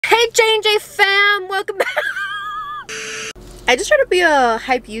Hey J&J fam, welcome back. I just tried to be a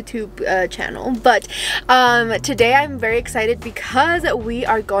hype YouTube channel, but today I'm very excited because we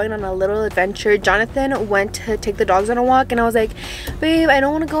are going on a little adventure. Jonathan went to take the dogs on a walk and I was like, babe, I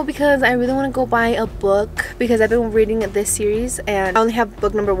don't want to go because I really want to go buy a book because I've been reading this series and I only have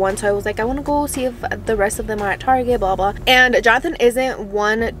book number 1, so I was like, I want to go see if the rest of them are at Target, blah blah. And Jonathan isn't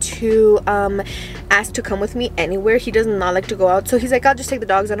one to ask to come with me anywhere. He does not like to go out, so he's like, I'll just take the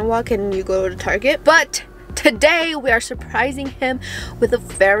dogs on a walk and you go to Target. But today we are surprising him with a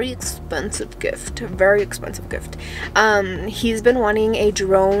very expensive gift. He's been wanting a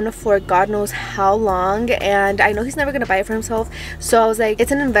drone for God knows how long, and I know he's never gonna buy it for himself, so I was like,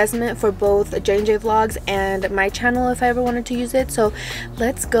 it's an investment for both J&J Vlogs and my channel if I ever wanted to use it. So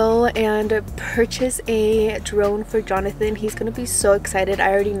let's go and purchase a drone for Jonathan. He's gonna be so excited, I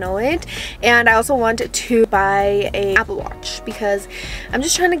already know it. And I also want to buy a Apple Watch because I'm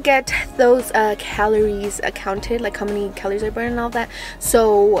just trying to get those calories counted, like how many calories I burn and all that.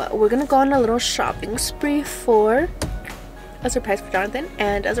 So we're gonna go on a little shopping spree for a surprise for Jonathan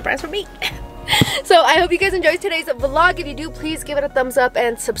and a surprise for me. So I hope you guys enjoyed today's vlog. If you do, please give it a thumbs up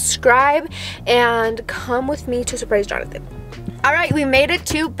and subscribe and come with me to surprise Jonathan. Alright, we made it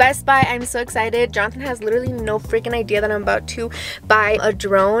to Best Buy. I'm so excited. Jonathan has literally no freaking idea that I'm about to buy a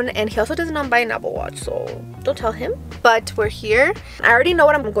drone, and he also doesn't know I'm buying an Apple Watch, so don't tell him. But we're here. I already know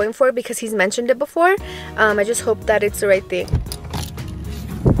what I'm going for because he's mentioned it before. I just hope that it's the right thing.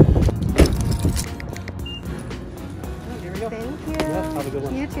 Here we go. Thank you. Yeah, have a good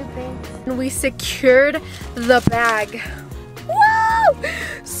one. You too, thanks. And we secured the bag. Woo!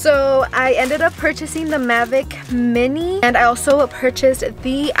 So I ended up purchasing the Mavic Mini, and I also purchased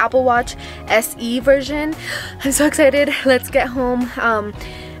the Apple Watch SE version. I'm so excited. Let's get home.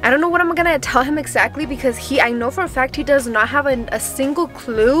 I don't know what I'm gonna tell him exactly because I know for a fact he does not have a single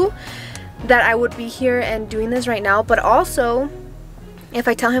clue that I would be here and doing this right now. But also, if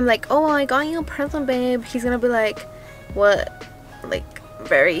I tell him like, oh, I got you a present, babe, he's gonna be like, what? Like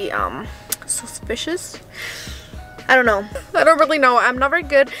very suspicious. I don't know. I don't really know. I'm not very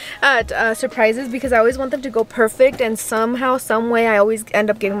good at surprises because I always want them to go perfect, and somehow, some way, I always end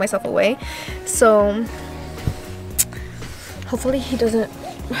up giving myself away. So hopefully he doesn't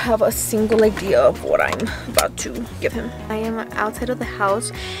have a single idea of what I'm about to give him. I am outside of the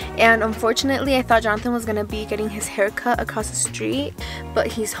house, and unfortunately I thought Jonathan was gonna be getting his hair cut across the street, but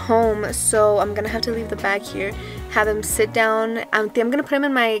he's home, so I'm gonna have to leave the bag here, have him sit down. I'm gonna put him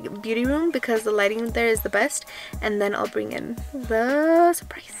in my beauty room because the lighting there is the best, and then I'll bring in the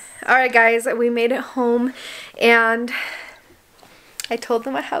surprise. Alright guys, we made it home and I told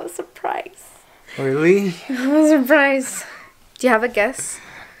them I have a surprise. Really? I have a surprise. Do you have a guess?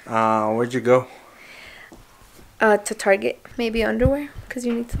 Where'd you go? To Target. Maybe underwear, because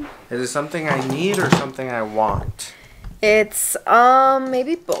you need some. Is it something I need or something I want? It's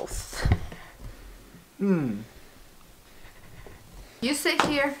maybe both. You sit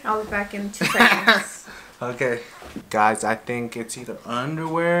here, I'll be back in 2 seconds. Okay. Guys, I think it's either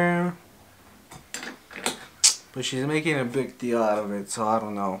underwear, but she's making a big deal out of it, so I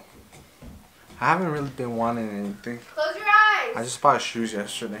don't know. I haven't really been wanting anything. Close your eyes! I just bought shoes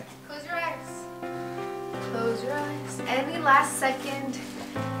yesterday. Close your eyes. Close your eyes. Any last second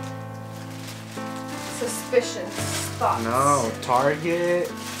suspicions, thoughts? No, Target,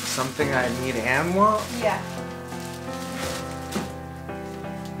 something I need and want? Yeah.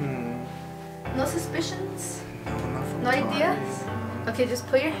 No suspicions? No, not from No Target. ideas? Okay, just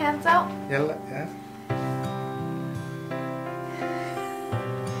put your hands out. Yeah.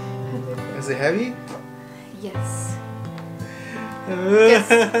 Is it heavy? Yes.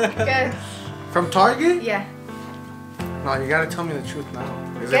 Guess. From Target? Yeah. No, you gotta tell me the truth now.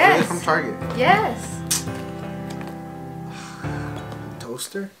 Is it Yes. really from Target? Yes.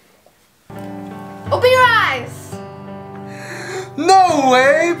 Toaster? Open your eyes. No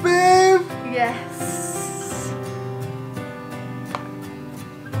way, babe! Yes.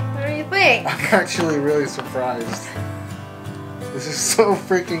 What do you think? I'm actually really surprised. This is so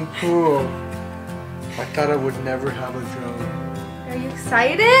freaking cool. I thought I would never have a drone. Are you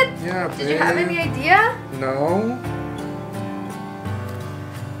excited? Yeah, babe. Did you have any idea? No.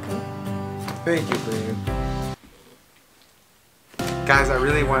 Thank you, babe. Guys, I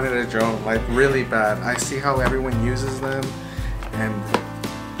really wanted a drone, like really bad. I see how everyone uses them, and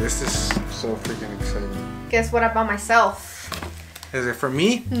this is so freaking exciting. Guess what I bought myself? Is it for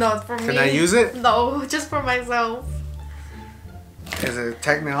me? No, it's for me. Can I use it? No, just for myself. Is it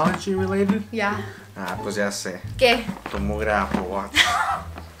technology related? Yeah. Ah, pues ya sé. ¿Qué? Tu mugre Apple Watch.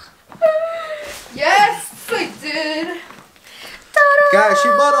 Yes, I did. Ta-da! Guys, she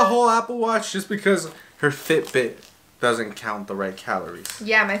bought a whole Apple Watch just because her Fitbit doesn't count the right calories.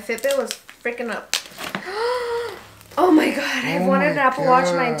 Yeah, my Fitbit was freaking up. Oh my god, I've wanted an Apple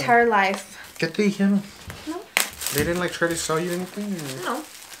Watch my entire life. Get the him. No. They didn't like try to sell you anything? Or? No.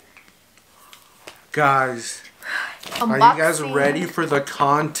 Guys, Unboxing. are you guys ready for the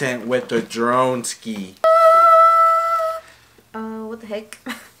content with the drone ski? What the heck?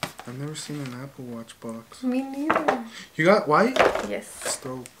 I've never seen an Apple Watch box. Me neither. You got white? Yes.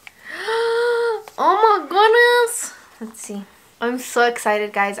 Stove. Oh my goodness. Let's see. I'm so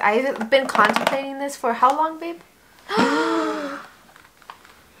excited, guys. I've been contemplating this for how long, babe?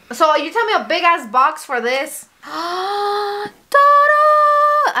 So you tell me a big ass box for this? Ta-da!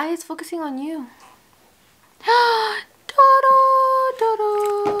 It's focusing on you. Ta-da!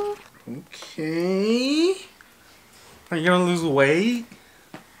 Ta-da! Okay. Are you gonna lose weight?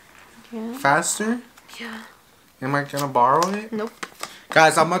 Yeah. Faster? Yeah. Am I gonna borrow it? Nope.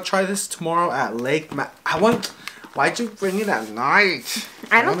 Guys, I'm gonna try this tomorrow at Lake Why'd you bring it at night?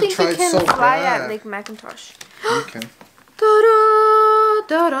 I don't think we can fly at Lake McIntosh. You can. Da-da!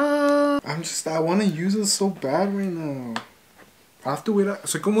 Da-da! I wanna use it so bad right now. I have to wait.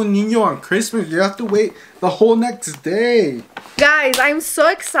 So como un niño on Christmas, you have to wait the whole next day. Guys, I'm so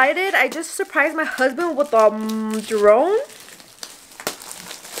excited. I just surprised my husband with a drone.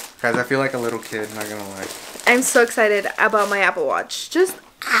 Guys, I feel like a little kid, not gonna lie. I'm so excited about my Apple Watch.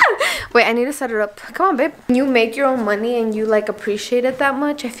 Wait, I need to set it up. Come on, babe. When you make your own money and you like appreciate it that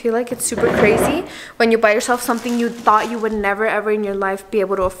much, I feel like it's super crazy when you buy yourself something you thought you would never ever in your life be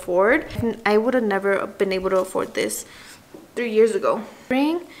able to afford. I would have never been able to afford this 3 years ago.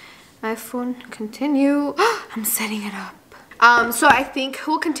 Ring, iPhone, continue. I'm setting it up. So I think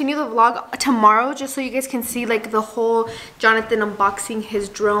we'll continue the vlog tomorrow just so you guys can see like the whole Jonathan unboxing his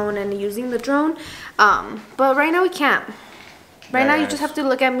drone and using the drone. But right now we can't. Right now you just have to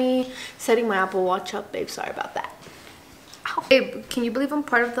look at me setting my Apple Watch up, babe. Sorry about that. Ow. Babe, can you believe I'm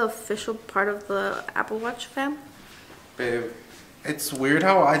part of the official part of the Apple Watch fam? Babe, it's weird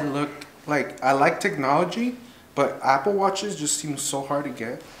how I look like I like technology, but Apple Watches just seem so hard to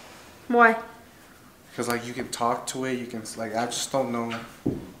get. Why? Because like you can talk to it, you can like I just don't know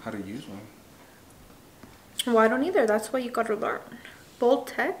how to use one. Well, I don't either. That's why you gotta learn. Bold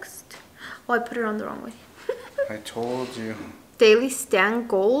text. Oh, I put it on the wrong way. I told you. Daily stand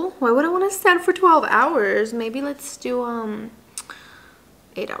goal. Why would I want to stand for 12 hours? Maybe let's do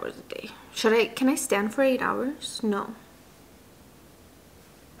 8 hours a day. Can I stand for 8 hours? No.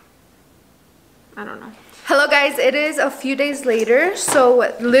 I don't know. Hello guys, it is a few days later.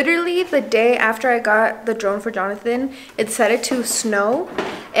 So literally the day after I got the drone for Jonathan, it decided to snow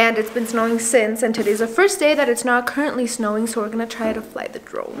and it's been snowing since, and today's the first day that it's not currently snowing, so we're gonna try to fly the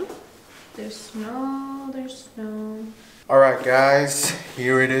drone. There's snow, there's snow. Alright guys,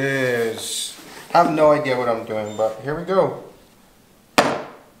 here it is. I have no idea what I'm doing, but here we go.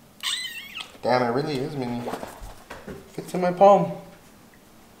 Damn, it really is mini. Fits in my palm.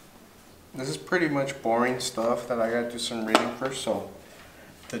 This is pretty much boring stuff that I gotta do some reading first, so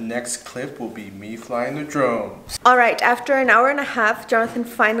the next clip will be me flying the drone. Alright, after an hour and a half, Jonathan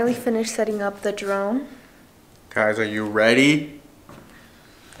finally finished setting up the drone. Guys, are you ready?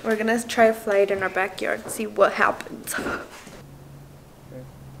 We're gonna try to fly it in our backyard, see what happens.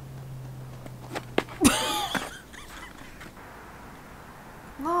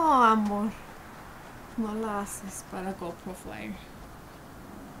 No, amor. No la haces para GoPro Flyer.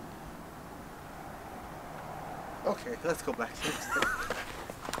 Okay, let's go back to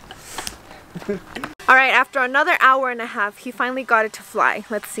this. Alright, after another hour and a half, he finally got it to fly.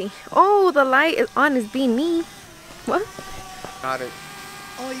 Let's see. Oh, the light is on is being me. What? Got it.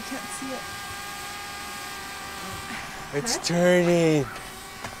 Oh, you can't see it. It's turning.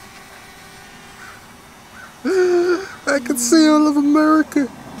 I can see all of America.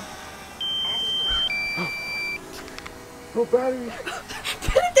 No battery.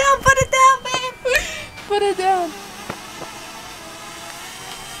 Put it down, babe. Put it down.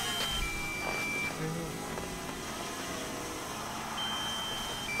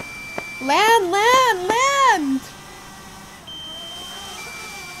 Land, land, land.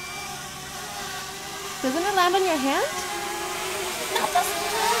 Doesn't it land on your hand?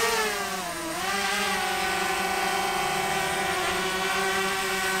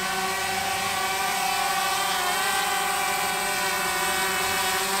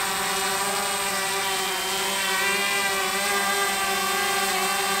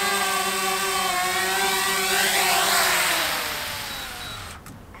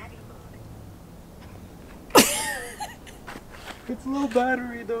 It's low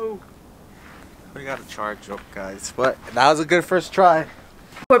battery though.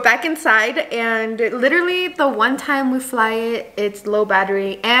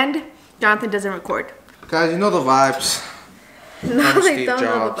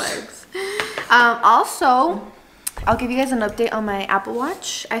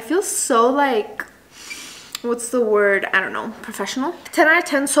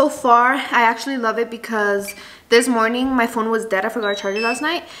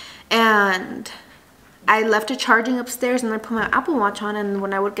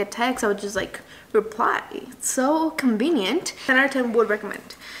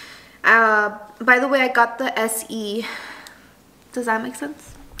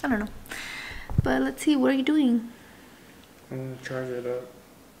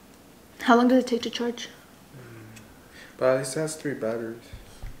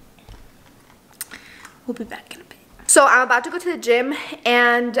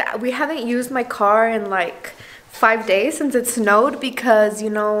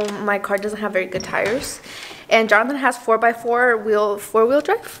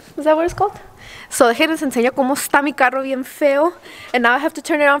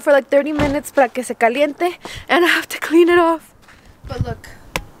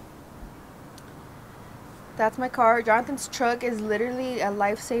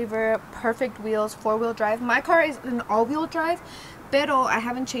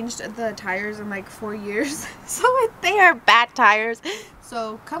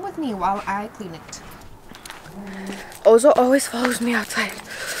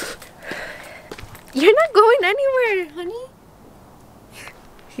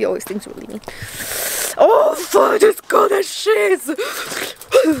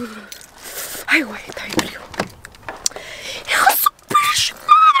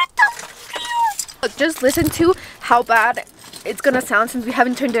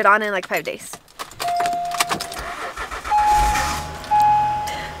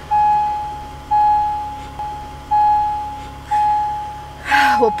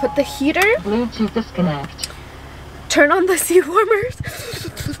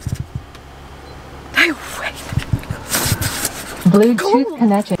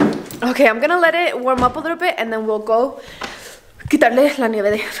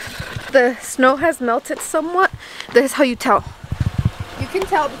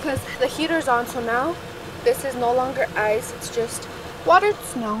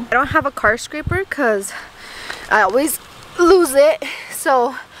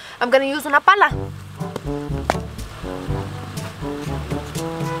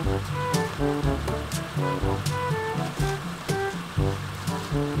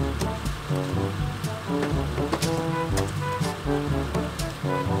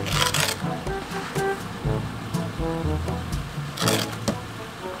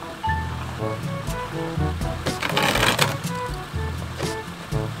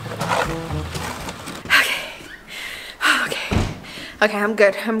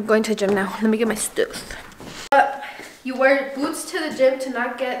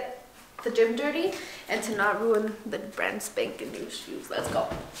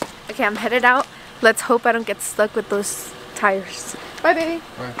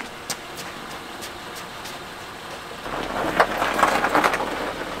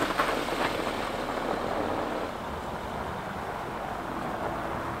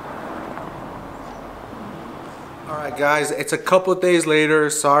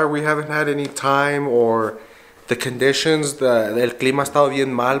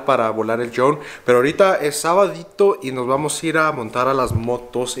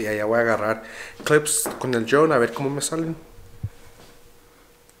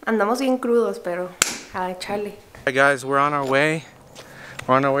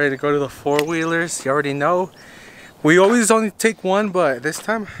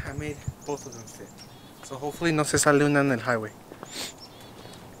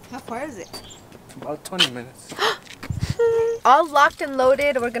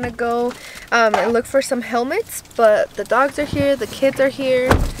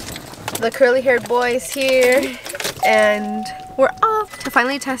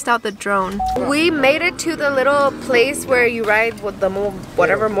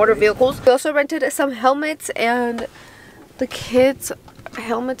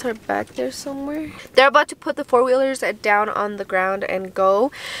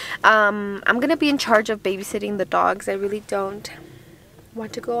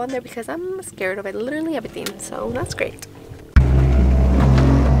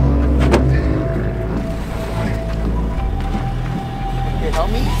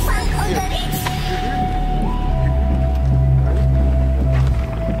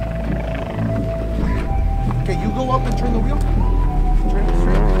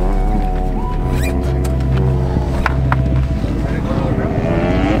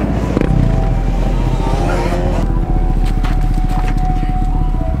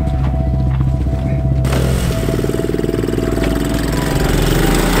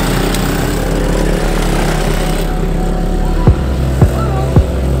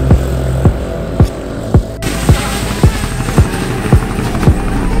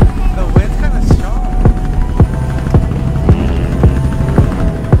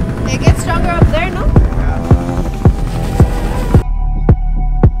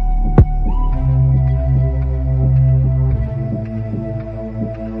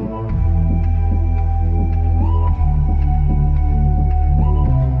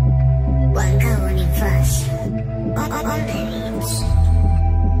 party.